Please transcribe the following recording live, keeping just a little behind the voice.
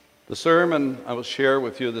The sermon I will share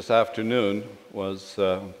with you this afternoon was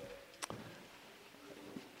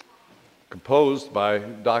composed by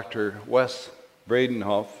Dr. Wes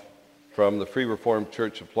Bradenhoff from the Free Reformed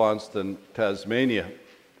Church of Launceston, Tasmania.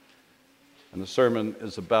 And the sermon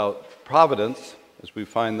is about providence, as we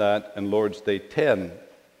find that in Lord's Day 10.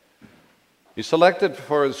 He selected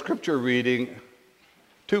for his scripture reading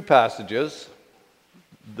two passages,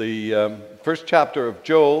 the first chapter of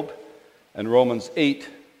Job and Romans 8,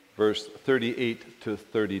 verse 38 to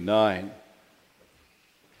 39.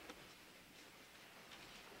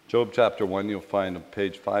 Job chapter 1, you'll find on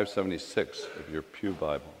page 576 of your Pew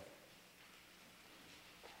Bible.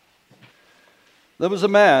 There was a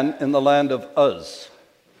man in the land of Uz,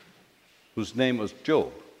 whose name was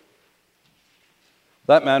Job.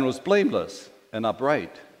 That man was blameless and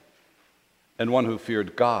upright, and one who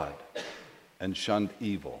feared God and shunned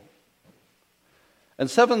evil. And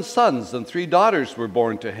 7 sons and 3 daughters were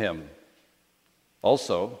born to him.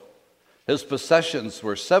 Also, his possessions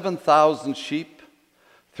were 7,000 sheep,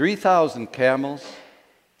 3,000 camels,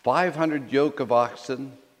 500 yoke of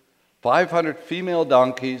oxen, 500 female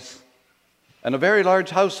donkeys, and a very large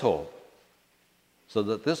household, so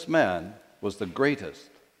that this man was the greatest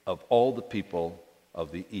of all the people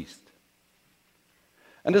of the East.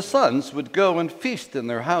 And his sons would go and feast in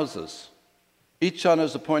their houses, each on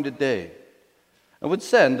his appointed day, and would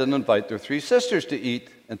send and invite their 3 sisters to eat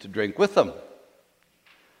and to drink with them.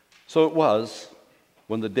 So it was,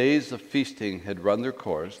 when the days of feasting had run their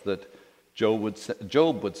course, that Job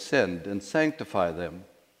would send and sanctify them.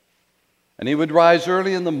 And he would rise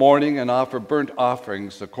early in the morning and offer burnt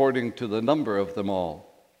offerings according to the number of them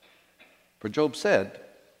all. For Job said,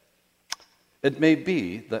 "It may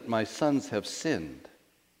be that my sons have sinned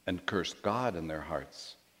and cursed God in their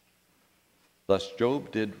hearts." Thus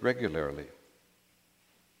Job did regularly.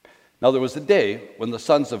 Now there was a day when the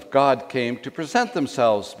sons of God came to present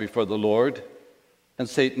themselves before the Lord, and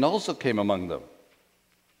Satan also came among them.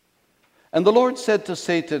 And the Lord said to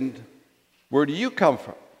Satan, "Where do you come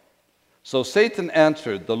from?" So Satan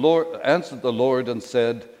answered the Lord and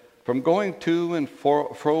said, "From going to and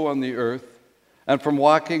fro on the earth, and from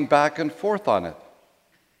walking back and forth on it."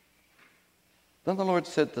 Then the Lord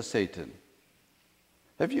said to Satan,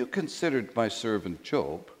 "Have you considered my servant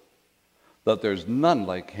Job, that there's none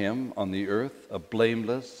like him on the earth, a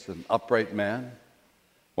blameless and upright man,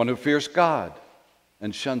 one who fears God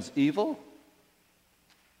and shuns evil?"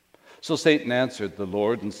 So Satan answered the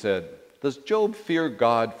Lord and said, "Does Job fear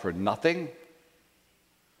God for nothing?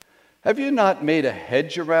 Have you not made a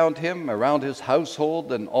hedge around him, around his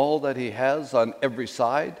household and all that he has on every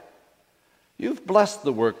side? You've blessed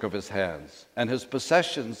the work of his hands, and his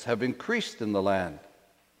possessions have increased in the land.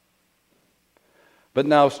 But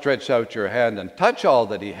now stretch out your hand and touch all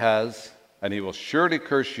that he has, and he will surely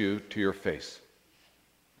curse you to your face."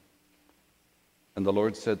 And the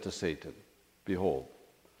Lord said to Satan, "Behold,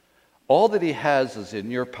 all that he has is in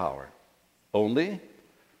your power. Only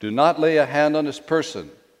do not lay a hand on his person."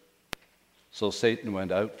 So Satan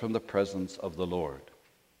went out from the presence of the Lord.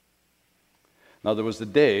 Now there was a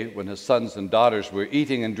day when his sons and daughters were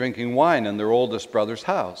eating and drinking wine in their oldest brother's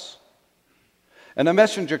house. And a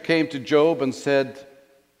messenger came to Job and said,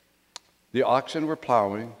 "The oxen were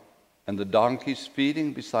plowing and the donkeys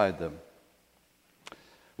feeding beside them,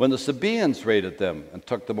 when the Sabaeans raided them and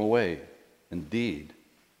took them away. Indeed,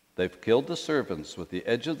 they've killed the servants with the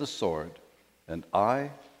edge of the sword, and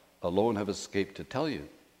I alone have escaped to tell you."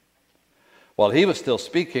 While he was still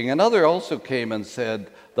speaking, another also came and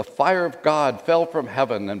said, "The fire of God fell from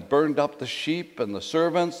heaven and burned up the sheep and the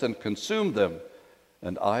servants and consumed them,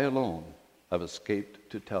 and I alone have escaped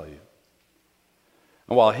to tell you."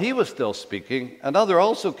 And while he was still speaking, another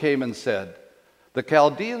also came and said, "The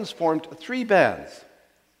Chaldeans formed 3 bands,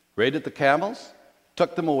 raided the camels,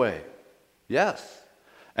 took them away. Yes,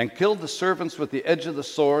 and killed the servants with the edge of the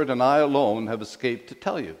sword, and I alone have escaped to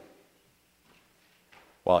tell you."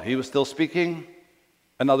 While he was still speaking,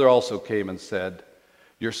 another also came and said,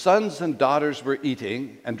 "Your sons and daughters were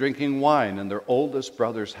eating and drinking wine in their oldest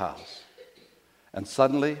brother's house. And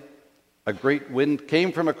suddenly a great wind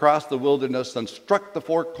came from across the wilderness and struck the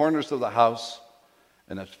 4 corners of the house,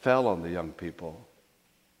 and it fell on the young people,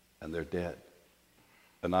 and they're dead.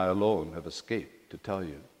 And I alone have escaped to tell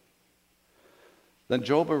you." Then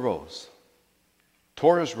Job arose,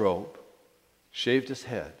 tore his robe, shaved his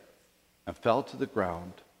head, and fell to the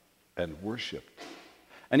ground and worshipped.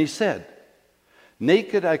 And he said,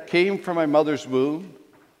 "Naked I came from my mother's womb,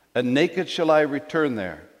 and naked shall I return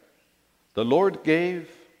there. The Lord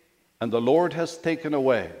gave, and the Lord has taken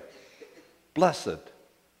away. Blessed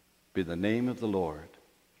be the name of the Lord."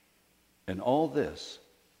 In all this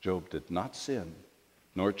Job did not sin,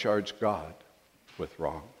 nor charge God with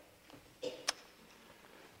wrong.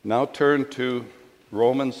 Now turn to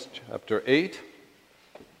Romans chapter 8.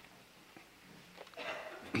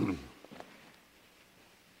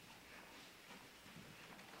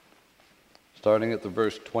 Starting at the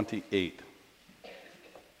verse 28.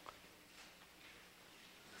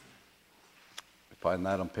 Find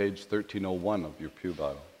that on page 1301 of your Pew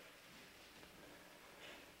Bible.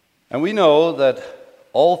 And we know that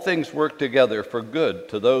all things work together for good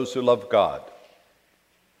to those who love God,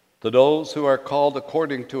 to those who are called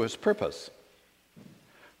according to his purpose.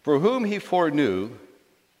 For whom he foreknew,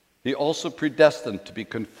 he also predestined to be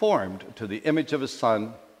conformed to the image of his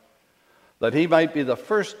Son, that he might be the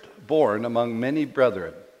firstborn among many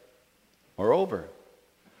brethren. Moreover,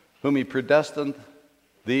 whom he predestined,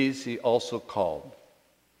 these he also called.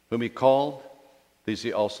 Whom he called, these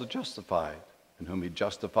he also justified. And whom he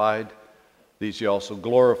justified, these he also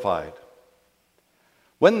glorified.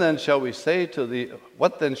 What then shall we say to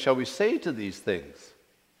these things?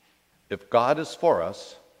 If God is for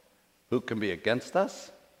us, who can be against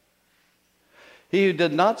us? He who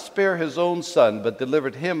did not spare his own Son, but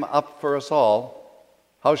delivered him up for us all,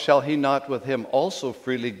 how shall he not with him also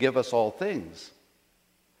freely give us all things?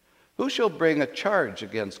 Who shall bring a charge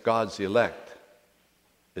against God's elect?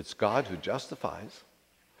 It's God who justifies.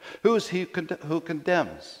 Who is he who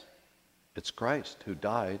condemns? It's Christ who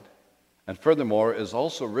died, and furthermore is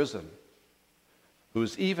also risen, who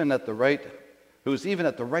is even at the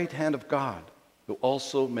right hand of God, who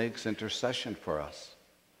also makes intercession for us.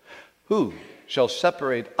 Who shall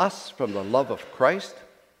separate us from the love of Christ?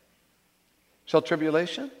 Shall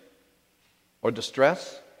tribulation, or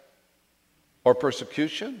distress, or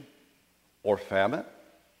persecution, or famine,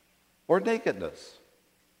 or nakedness,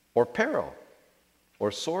 or peril,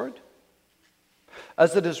 or sword?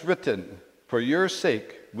 As it is written, for your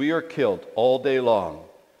sake we are killed all day long.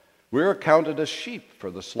 We are counted as sheep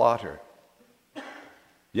for the slaughter.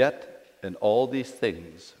 Yet in all these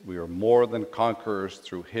things we are more than conquerors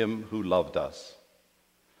through him who loved us.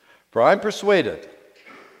 For I am persuaded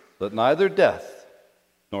that neither death,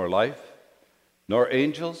 nor life, nor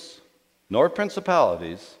angels, nor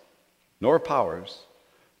principalities, nor powers,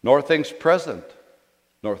 nor things present,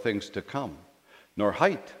 nor things to come, nor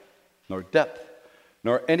height, nor depth,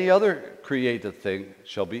 nor any other created thing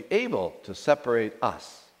shall be able to separate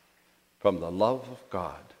us from the love of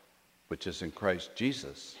God, which is in Christ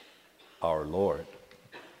Jesus, our Lord.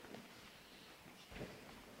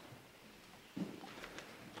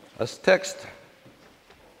 This text,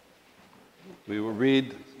 we will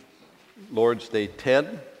read Lord's Day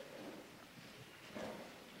 10.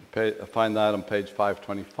 Find that on page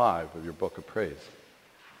 525 of your book of praise.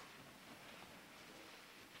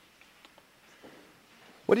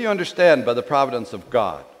 What do you understand by the providence of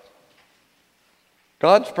God?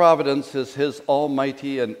 God's providence is his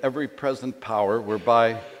almighty and ever-present power,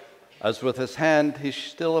 whereby, as with his hand, he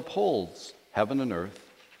still upholds heaven and earth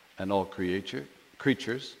and all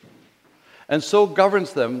creatures, and so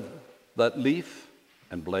governs them that leaf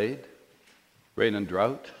and blade, rain and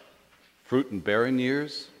drought, fruit and barren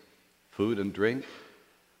years, food and drink,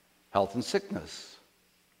 health and sickness,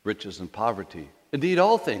 riches and poverty. Indeed,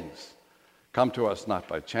 all things come to us not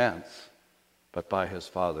by chance, but by his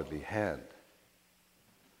fatherly hand.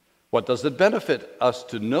 What does it benefit us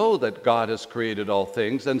to know that God has created all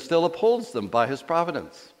things and still upholds them by his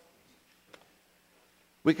providence?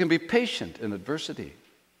 We can be patient in adversity,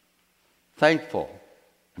 thankful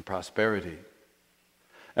in prosperity.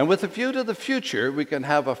 And with a view to the future, we can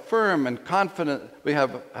have a firm confidence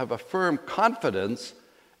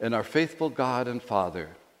in our faithful God and Father,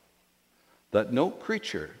 that no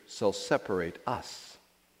creature shall separate us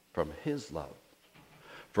from his love.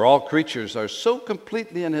 For all creatures are so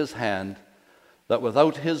completely in his hand that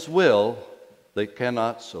without his will they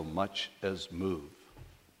cannot so much as move.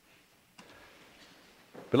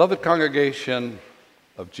 Beloved congregation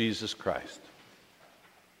of Jesus Christ,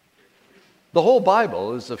 the whole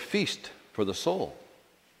Bible is a feast for the soul.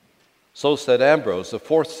 So said Ambrose, the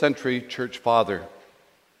 4th century church father.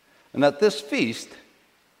 And at this feast,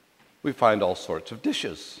 we find all sorts of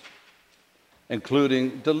dishes,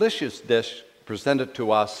 including delicious dish presented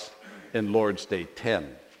to us in Lord's Day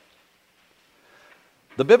 10.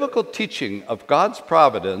 The biblical teaching of God's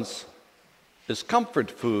providence is comfort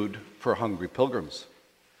food for hungry pilgrims.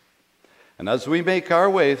 And as we make our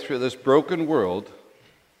way through this broken world,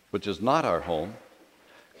 which is not our home,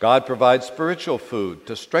 God provides spiritual food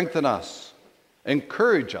to strengthen us,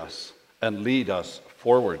 encourage us, and lead us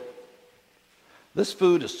forward. This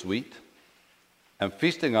food is sweet, and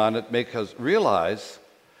feasting on it makes us realize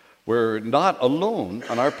We're not alone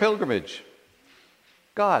on our pilgrimage.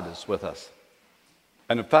 God is with us.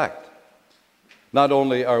 And in fact, not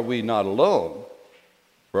only are we not alone,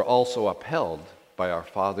 we're also upheld by our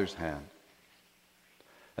Father's hand.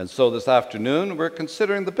 And so this afternoon, we're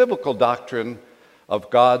considering the biblical doctrine of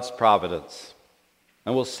God's providence.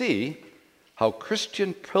 And we'll see how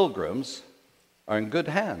Christian pilgrims are in good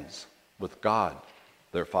hands with God,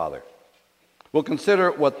 their Father. We'll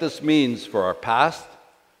consider what this means for our past,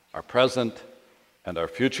 our present, and our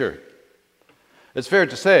future. It's fair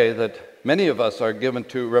to say that many of us are given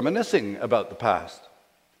to reminiscing about the past.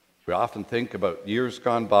 We often think about years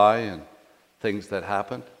gone by and things that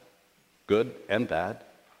happened, good and bad.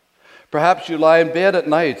 Perhaps you lie in bed at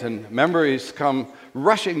night and memories come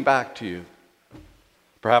rushing back to you.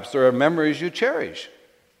 Perhaps there are memories you cherish.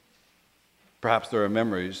 Perhaps there are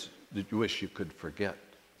memories that you wish you could forget.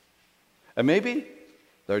 And maybe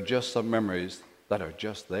there are just some memories that are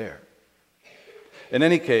just there. In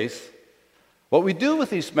any case, what we do with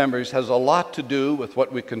these memories has a lot to do with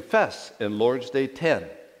what we confess in Lord's Day 10.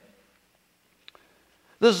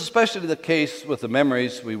 This is especially the case with the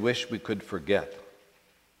memories we wish we could forget.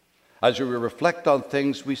 As we reflect on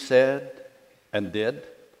things we said and did,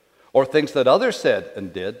 or things that others said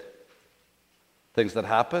and did, things that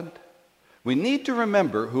happened, we need to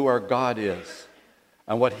remember who our God is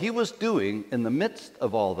and what He was doing in the midst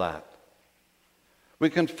of all that. We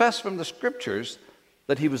confess from the Scriptures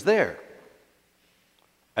that He was there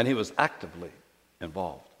and He was actively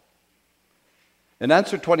involved. In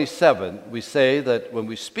answer 27, we say that when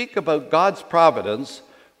we speak about God's providence,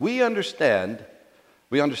 we understand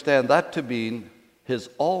that to mean His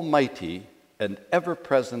almighty and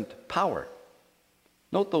ever-present power.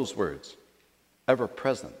 Note those words,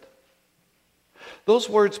 ever-present. Those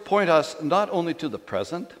words point us not only to the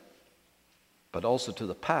present, but also to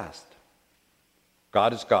the past.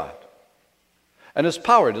 God is God, and His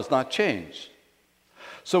power does not change.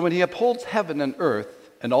 So when He upholds heaven and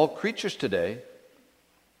earth and all creatures today,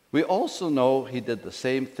 we also know He did the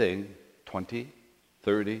same thing 20,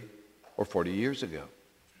 30, or 40 years ago.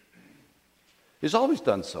 He's always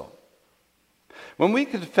done so. When we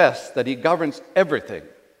confess that He governs everything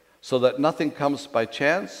so that nothing comes by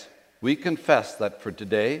chance, we confess that for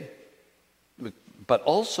today, but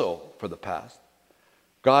also for the past,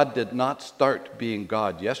 God did not start being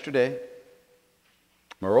God yesterday.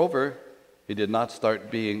 Moreover, He did not start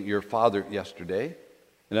being your Father yesterday.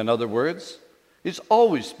 And in other words, He's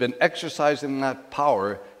always been exercising that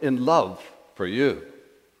power in love for you.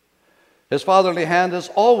 His fatherly hand has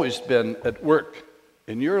always been at work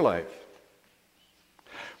in your life.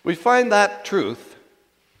 We find that truth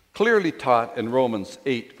clearly taught in Romans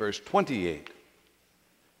 8, verse 28.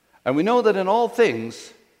 And we know that in all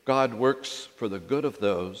things, God works for the good of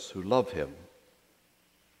those who love Him,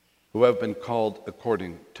 who have been called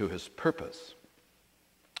according to His purpose.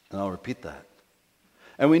 And I'll repeat that.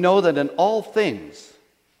 And we know that in all things,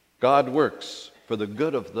 God works for the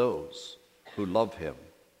good of those who love Him,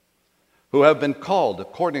 who have been called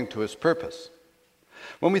according to His purpose.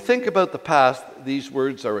 When we think about the past, these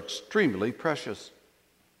words are extremely precious.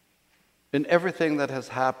 In everything that has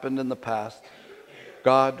happened in the past,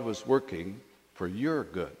 God was working for your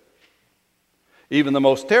good. Even the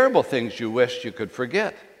most terrible things you wished you could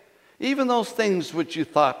forget, even those things which you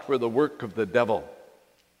thought were the work of the devil,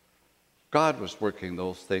 God was working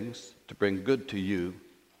those things to bring good to you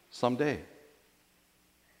someday.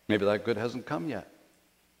 Maybe that good hasn't come yet.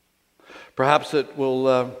 Perhaps it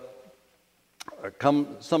will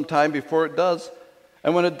come sometime before it does,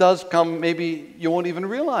 and when it does come, maybe you won't even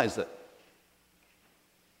realize it.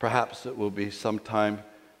 Perhaps it will be sometime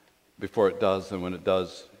before it does, and when it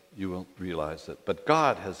does, you won't realize it. But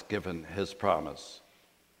God has given His promise.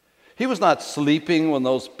 He was not sleeping when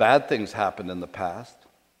those bad things happened in the past.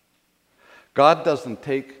 God doesn't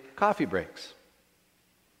take coffee breaks.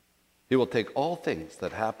 He will take all things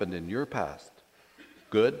that happened in your past,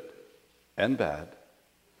 good and bad,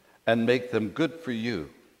 and make them good for you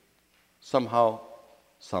somehow,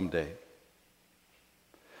 someday.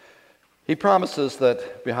 He promises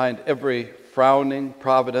that behind every frowning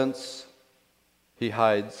providence, He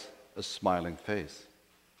hides a smiling face.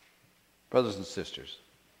 Brothers and sisters,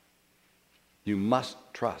 you must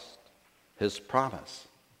trust His promise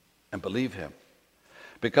and believe Him.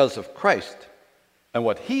 Because of Christ and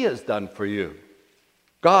what He has done for you,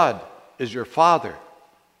 God is your Father,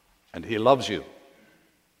 and He loves you.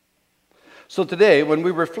 So today, when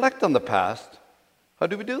we reflect on the past, how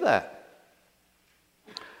do we do that?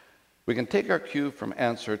 We can take our cue from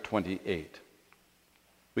answer 28.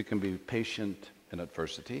 We can be patient in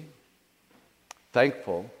adversity,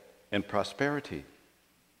 thankful in prosperity,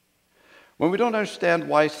 When we don't understand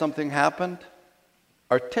why something happened,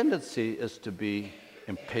 our tendency is to be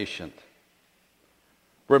impatient.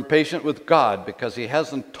 We're impatient with God because He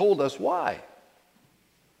hasn't told us why.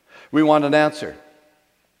 We want an answer,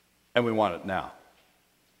 and we want it now.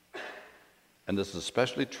 And this is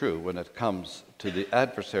especially true when it comes to the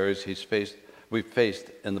adversaries we've faced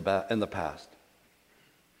in the past.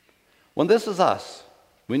 When this is us,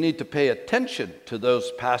 we need to pay attention to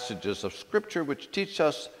those passages of Scripture which teach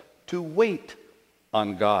us to wait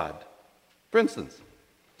on God. For instance,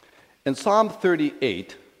 in Psalm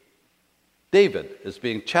 38, David is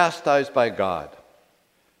being chastised by God,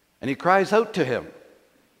 and he cries out to Him,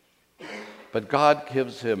 but God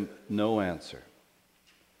gives him no answer.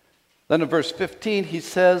 Then in verse 15, he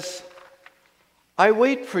says, I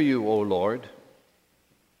wait for you, O Lord.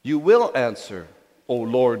 You will answer, O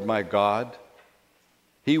Lord my God.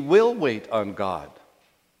 He will wait on God.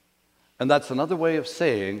 And that's another way of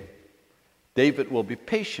saying David will be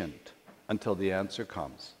patient until the answer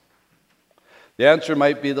comes. The answer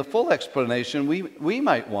might be the full explanation we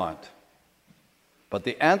might want, but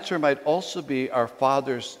the answer might also be our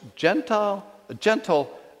Father's gentle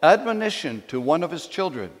admonition to one of His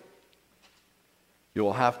children. You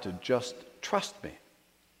will have to just trust me.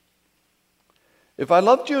 If I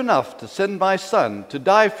loved you enough to send my Son to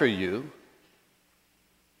die for you,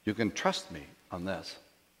 you can trust me on this.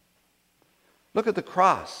 Look at the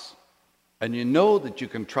cross, and you know that you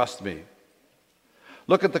can trust me.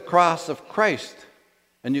 Look at the cross of Christ,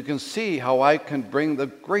 and you can see how I can bring the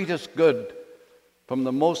greatest good from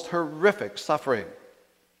the most horrific suffering.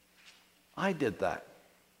 I did that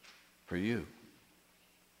for you.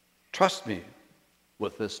 Trust me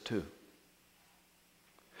with this too.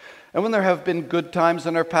 And when there have been good times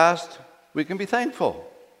in our past, we can be thankful.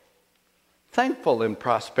 Thankful in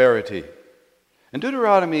prosperity. In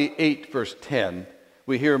Deuteronomy 8, verse 10,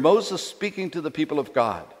 we hear Moses speaking to the people of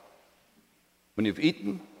God. When you've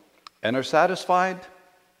eaten and are satisfied,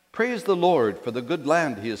 praise the Lord for the good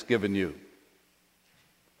land He has given you.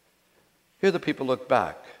 Here the people look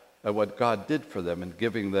back at what God did for them in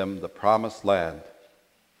giving them the promised land,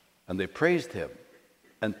 and they praised Him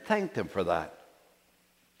and thanked Him for that.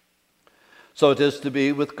 So it is to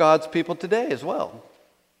be with God's people today as well.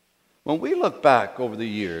 When we look back over the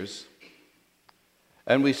years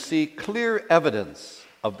and we see clear evidence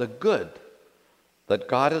of the good that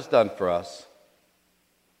God has done for us,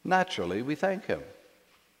 naturally we thank Him.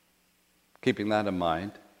 Keeping that in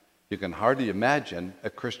mind, you can hardly imagine a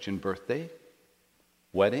Christian birthday,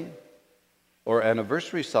 wedding, or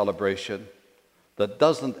anniversary celebration that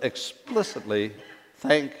doesn't explicitly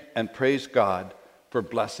thank and praise God for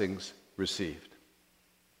blessings received.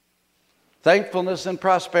 Thankfulness and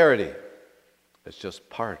prosperity is just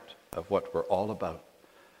part of what we're all about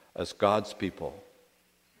as God's people.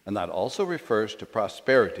 And that also refers to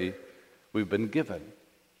prosperity we've been given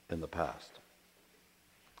in the past.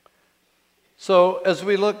 So as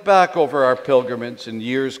we look back over our pilgrimage in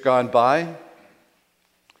years gone by,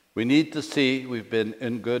 we need to see we've been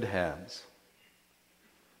in good hands.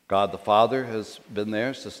 God the Father has been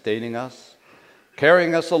there sustaining us,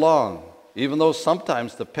 carrying us along, even though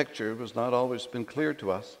sometimes the picture has not always been clear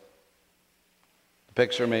to us. The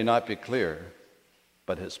picture may not be clear,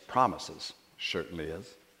 but His promises certainly is.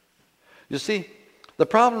 You see, the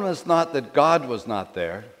problem is not that God was not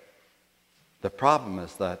there. The problem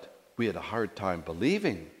is that we had a hard time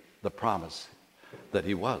believing the promise that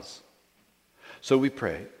He was. So we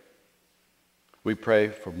pray. We pray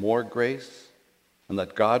for more grace and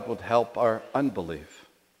that God would help our unbelief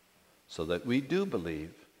so that we do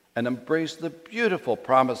believe and embrace the beautiful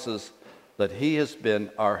promises that He has been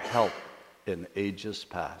our help in ages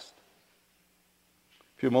past.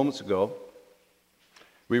 A few moments ago,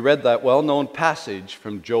 we read that well-known passage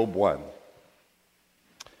from Job 1.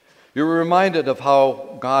 You were reminded of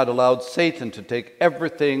how God allowed Satan to take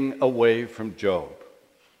everything away from Job.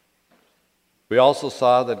 We also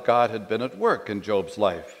saw that God had been at work in Job's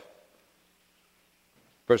life.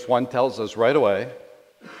 Verse 1 tells us right away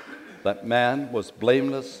that man was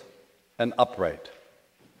blameless and upright,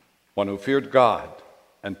 one who feared God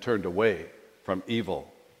and turned away from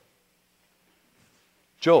evil.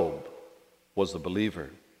 Job was a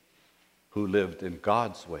believer who lived in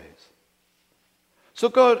God's ways. So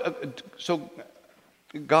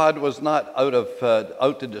God was not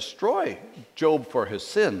out to destroy Job for his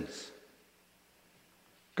sins.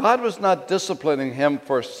 God was not disciplining him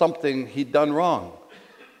for something he'd done wrong.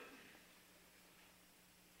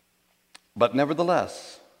 But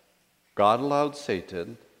nevertheless, God allowed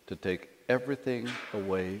Satan to take everything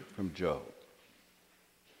away from Job.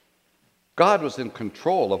 God was in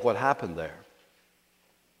control of what happened there.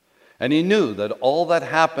 And he knew that all that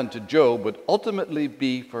happened to Job would ultimately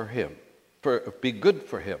be be good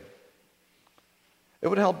for him. It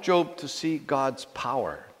would help Job to see God's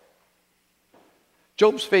power.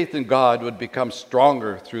 Job's faith in God would become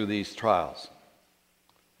stronger through these trials.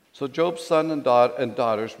 So Job's son and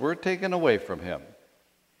daughters were taken away from him.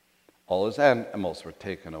 All his animals were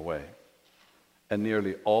taken away, and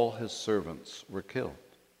nearly all his servants were killed.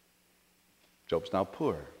 Job's now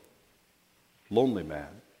poor, lonely man,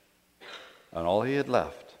 and all he had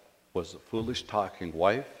left was a foolish talking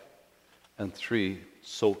wife and 3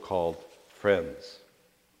 so-called friends.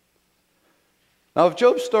 Now, if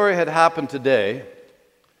Job's story had happened today,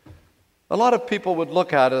 a lot of people would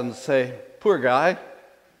look at it and say, poor guy,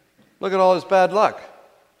 look at all his bad luck.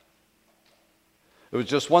 It was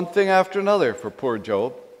just one thing after another for poor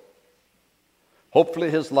Job. Hopefully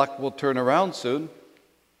his luck will turn around soon.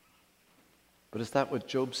 But is that what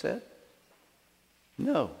Job said?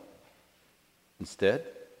 No. Instead,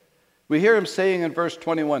 we hear him saying in verse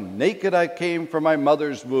 21, naked I came from my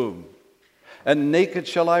mother's womb, and naked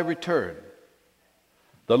shall I return.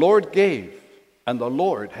 The Lord gave, and the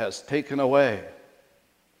Lord has taken away.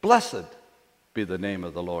 Blessed be the name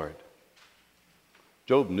of the Lord.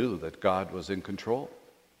 Job knew that God was in control.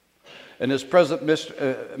 In his present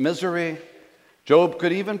misery, Job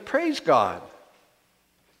could even praise God.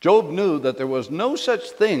 Job knew that there was no such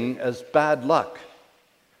thing as bad luck.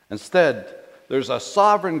 Instead, there's a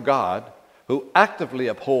sovereign God who actively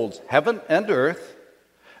upholds heaven and earth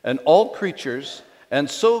and all creatures, and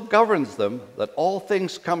so governs them that all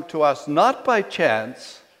things come to us not by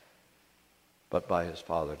chance, but by his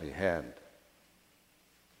fatherly hand.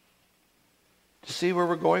 Do you see where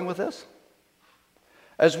we're going with this?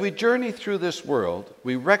 As we journey through this world,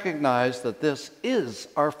 we recognize that this is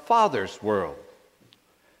our Father's world.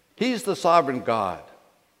 He's the sovereign God,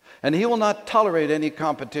 and he will not tolerate any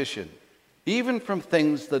competition, even from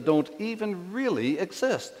things that don't even really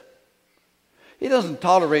exist. He doesn't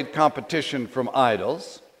tolerate competition from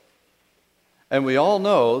idols, and we all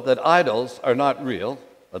know that idols are not real,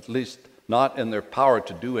 at least not in their power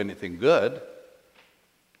to do anything good.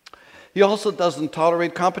 He also doesn't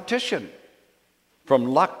tolerate competition from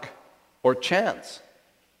luck or chance,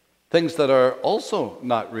 things that are also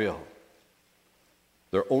not real.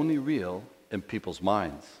 They're only real in people's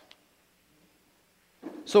minds.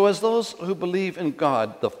 So as those who believe in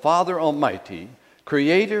God, the Father Almighty,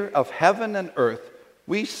 creator of heaven and earth,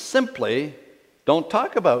 we simply don't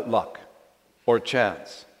talk about luck or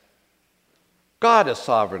chance. God is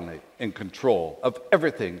sovereignly in control of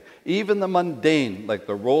everything, even the mundane, like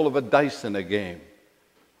the roll of a dice in a game,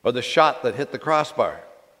 or the shot that hit the crossbar.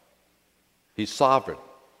 He's sovereign.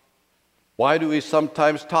 Why do we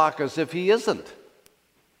sometimes talk as if he isn't?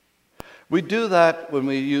 We do that when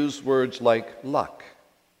we use words like luck.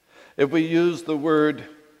 If we use the word,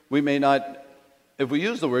 we may not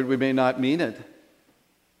mean it,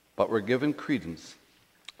 but we're given credence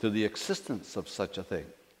to the existence of such a thing.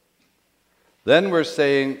 Then we're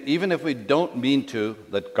saying, even if we don't mean to,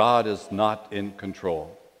 that God is not in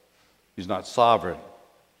control. He's not sovereign.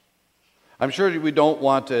 I'm sure we don't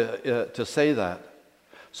want to say that.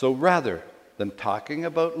 So rather than talking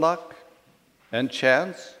about luck and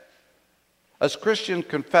chance, as Christian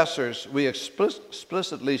confessors, we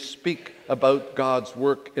explicitly speak about God's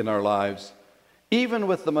work in our lives, even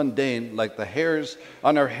with the mundane, like the hairs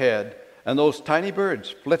on our head and those tiny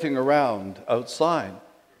birds flitting around outside.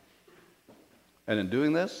 And in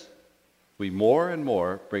doing this, we more and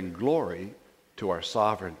more bring glory to our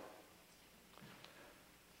sovereign.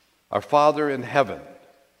 Our Father in heaven,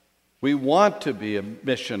 we want to be a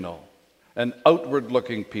missional, an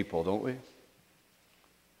outward-looking people, don't we?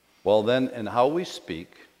 Well then, in how we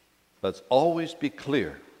speak, let's always be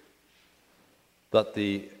clear that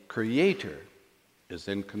the Creator is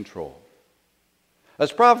in control.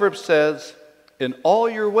 As Proverbs says, in all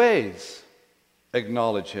your ways,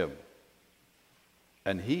 acknowledge him,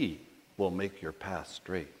 and he will make your path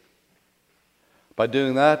straight. By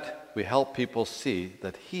doing that, we help people see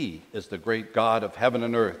that he is the great God of heaven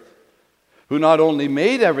and earth, who not only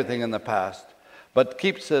made everything in the past, but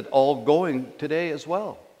keeps it all going today as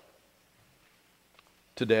well.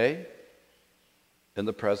 Today, in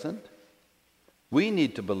the present, we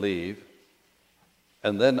need to believe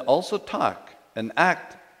and then also talk and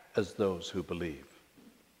act as those who believe.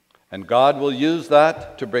 And God will use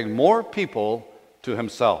that to bring more people to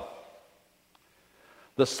himself.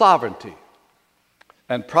 The sovereignty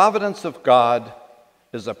and providence of God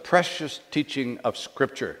is a precious teaching of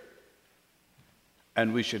Scripture,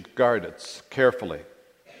 and we should guard it carefully.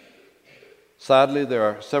 Sadly, there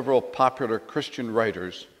are several popular Christian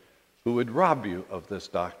writers who would rob you of this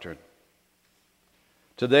doctrine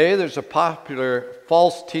Today, there's a popular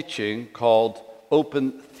false teaching called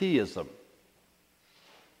open theism.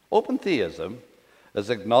 Open theism is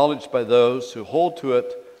acknowledged by those who hold to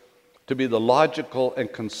it to be the logical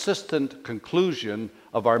and consistent conclusion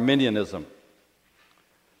of Arminianism.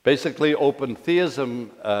 Basically, open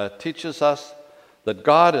theism teaches us that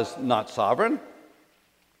God is not sovereign.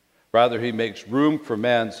 Rather, he makes room for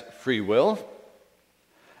man's free will.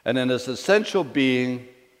 And in his essential being,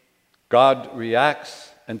 God reacts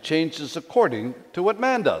and changes according to what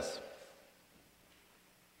man does.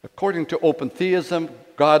 According to open theism,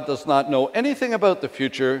 God does not know anything about the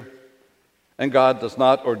future, and God does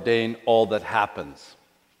not ordain all that happens.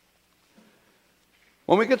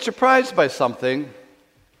 When we get surprised by something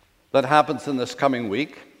that happens in this coming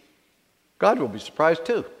week, God will be surprised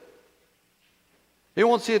too. He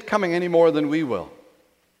won't see it coming any more than we will.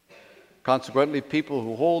 Consequently, people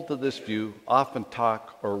who hold to this view often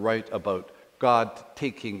talk or write about God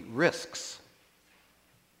taking risks.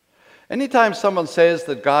 Anytime someone says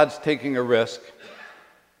that God's taking a risk,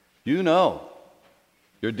 you know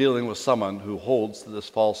you're dealing with someone who holds to this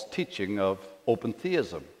false teaching of open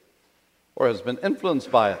theism or has been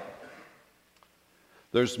influenced by it.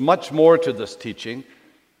 There's much more to this teaching,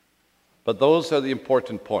 but those are the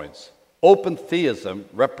important points. Open theism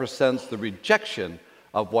represents the rejection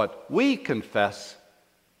of what we confess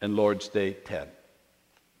in Lord's Day 10.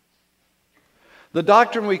 The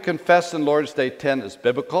doctrine we confess in Lord's Day 10 is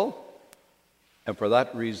biblical, and for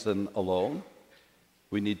that reason alone,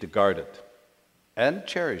 we need to guard it and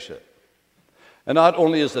cherish it. And not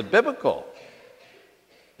only is it biblical,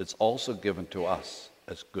 it's also given to us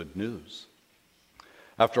as good news.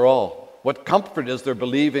 After all, what comfort is there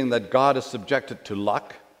believing that God is subjected to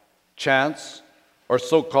luck, chance, or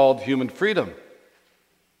so-called human freedom?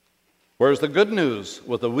 Where's the good news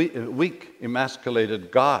with a weak,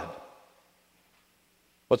 emasculated God?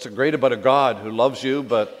 What's so great about a God who loves you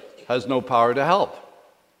but has no power to help?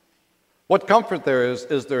 What comfort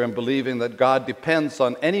is there in believing that God depends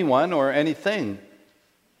on anyone or anything?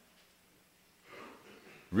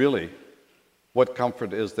 Really, what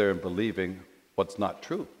comfort is there in believing what's not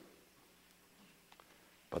true?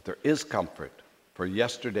 But there is comfort for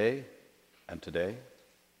yesterday and today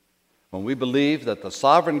when we believe that the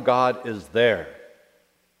sovereign God is there.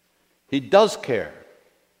 He does care,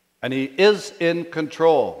 and he is in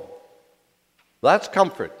control. That's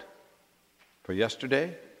comfort for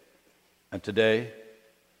yesterday and today,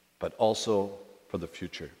 but also for the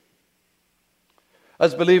future.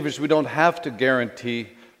 As believers, we don't have a guarantee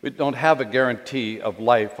of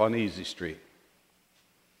life on easy street.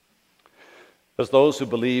 As those who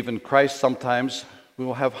believe in Christ, sometimes we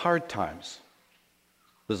will have hard times.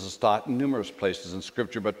 This is taught in numerous places in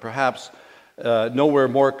Scripture, but perhaps nowhere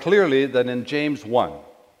more clearly than in James 1.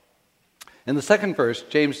 In the second verse,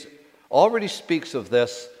 James already speaks of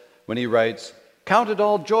this when he writes, "Count it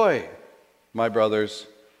all joy, my brothers,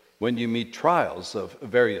 when you meet trials of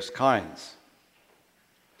various kinds."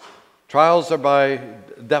 Trials are by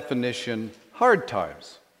definition hard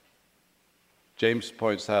times. James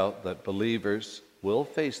points out that believers will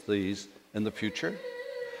face these in the future.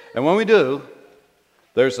 And when we do,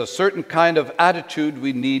 there's a certain kind of attitude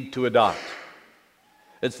we need to adopt.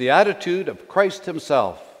 It's the attitude of Christ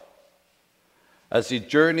himself as he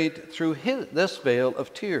journeyed through this vale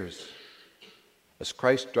of tears. As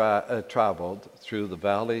Christ traveled through the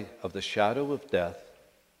valley of the shadow of death,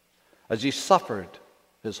 as he suffered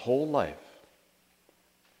his whole life,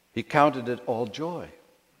 he counted it all joy.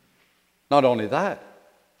 Not only that,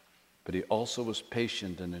 but he also was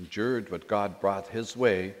patient and endured what God brought his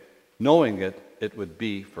way, knowing it would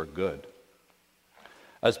be for good.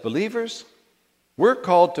 As believers, we're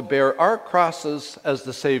called to bear our crosses as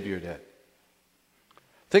the Savior did.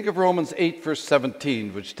 Think of Romans 8, verse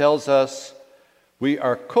 17, which tells us we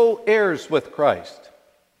are co-heirs with Christ.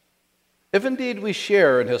 If indeed we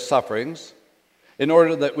share in his sufferings, in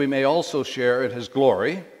order that we may also share in his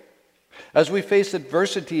glory, as we face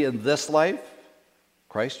adversity in this life,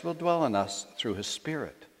 Christ will dwell in us through his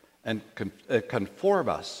Spirit and conform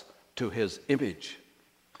us to his image.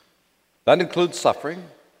 That includes suffering,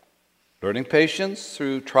 learning patience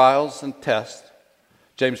through trials and tests.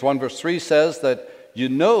 James 1 verse 3 says that you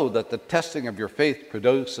know that the testing of your faith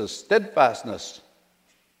produces steadfastness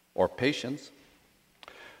or patience.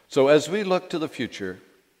 So as we look to the future,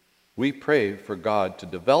 we pray for God to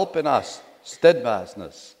develop in us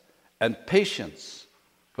steadfastness and patience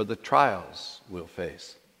for the trials we'll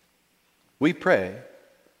face. We pray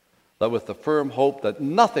that with the firm hope that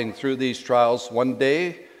nothing through these trials one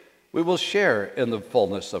day we will share in the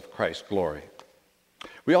fullness of Christ's glory.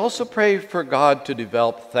 We also pray for God to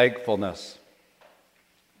develop thankfulness.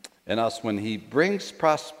 in us when he brings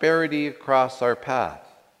prosperity across our path.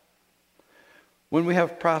 When we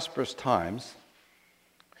have prosperous times,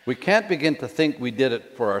 we can't begin to think we did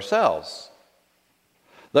it for ourselves,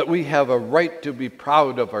 that we have a right to be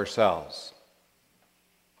proud of ourselves.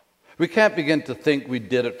 We can't begin to think we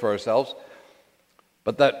did it for ourselves,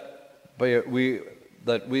 but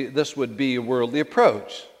this would be a worldly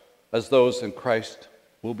approach, as those in Christ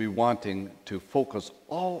will be wanting to focus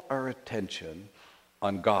all our attention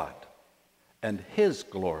on God and his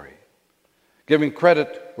glory, giving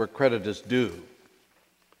credit where credit is due.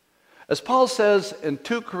 As Paul says in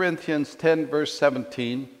 2 Corinthians 10, verse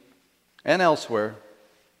 17, and elsewhere,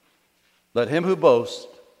 let him who boasts,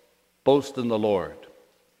 boast in the Lord.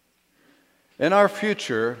 In our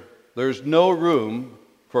future, there's no room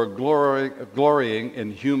for glorying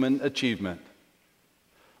in human achievement.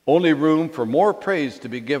 Only room for more praise to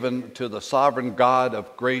be given to the sovereign God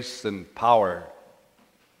of grace and power.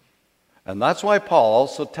 And that's why Paul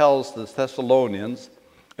also tells the Thessalonians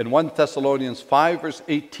in 1 Thessalonians 5, verse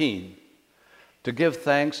 18, to give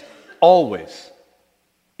thanks always,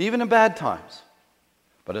 even in bad times,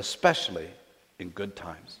 but especially in good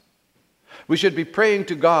times. We should be praying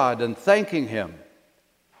to God and thanking him.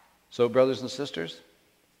 So, brothers and sisters,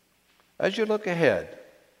 as you look ahead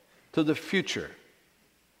to the future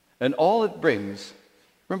and all it brings,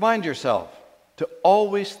 remind yourself to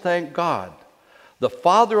always thank God, the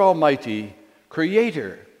Father Almighty,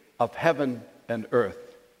 creator of heaven and earth.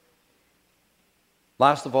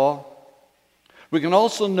 Last of all, we can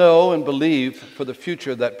also know and believe for the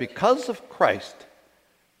future that because of Christ,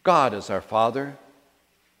 God is our Father.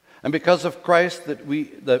 And because of Christ,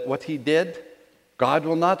 that what he did, God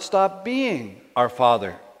will not stop being our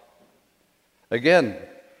Father. Again,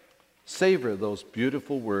 savor those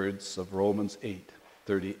beautiful words of Romans 8,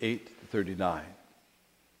 38 to 39.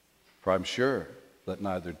 For I'm sure that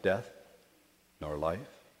neither death, nor life,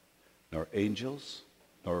 nor angels,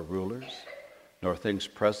 nor rulers, nor things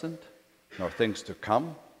present, nor things to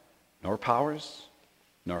come, nor powers,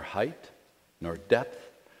 nor height, nor depth,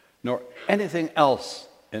 nor anything else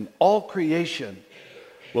in all creation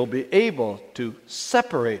will be able to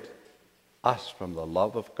separate us from the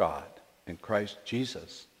love of God in Christ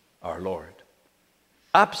Jesus our Lord.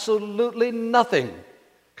 Absolutely nothing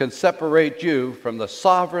can separate you from the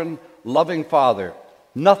sovereign, loving Father.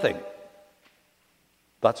 Nothing.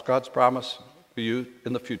 That's God's promise for you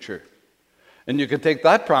in the future. And you can take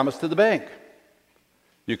that promise to the bank.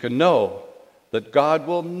 You can know that God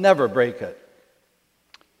will never break it.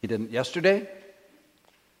 He didn't yesterday,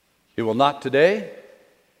 he will not today,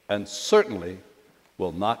 and certainly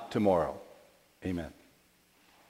will not tomorrow. Amen.